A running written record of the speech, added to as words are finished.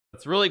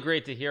That's really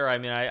great to hear. I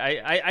mean,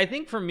 I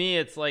think for me,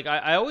 it's like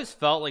I always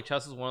felt like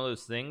chess is one of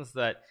those things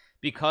that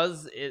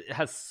because it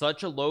has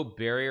such a low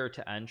barrier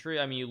to entry.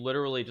 I mean, you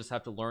literally just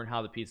have to learn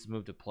how the pieces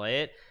move to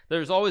play it.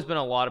 There's always been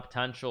a lot of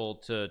potential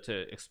to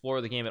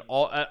explore the game at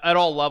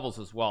all levels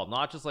as well.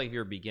 Not just like if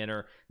you're a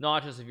beginner,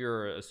 not just if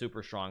you're a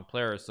super strong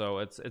player. So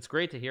it's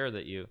great to hear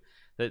that you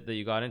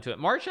got into it.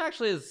 March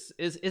actually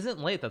isn't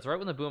late. That's right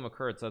when the boom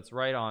occurred. So that's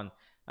right on.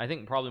 I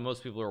think probably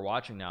most people who are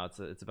watching now,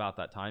 it's about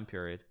that time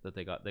period that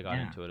they got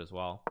into it as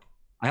well.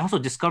 I also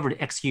discovered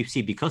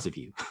xQc because of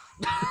you.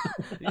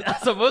 Yeah,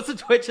 so most of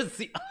Twitch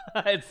is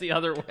it's the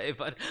other way,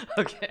 but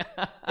okay.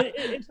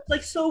 It's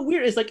like so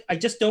weird. It's like I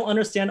just don't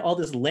understand all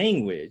this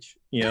language,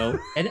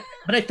 And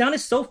but I found it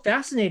so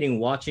fascinating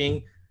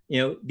watching,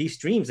 these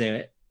streams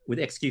with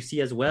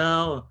xQc as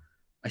well.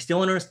 I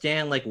still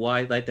understand like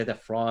why like that the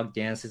frog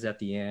dances at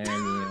the end,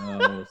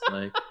 It's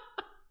like,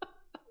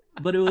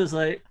 but it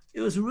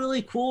was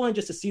really cool and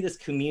just to see this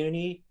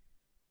community,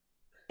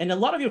 and a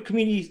lot of your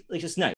community like just nice.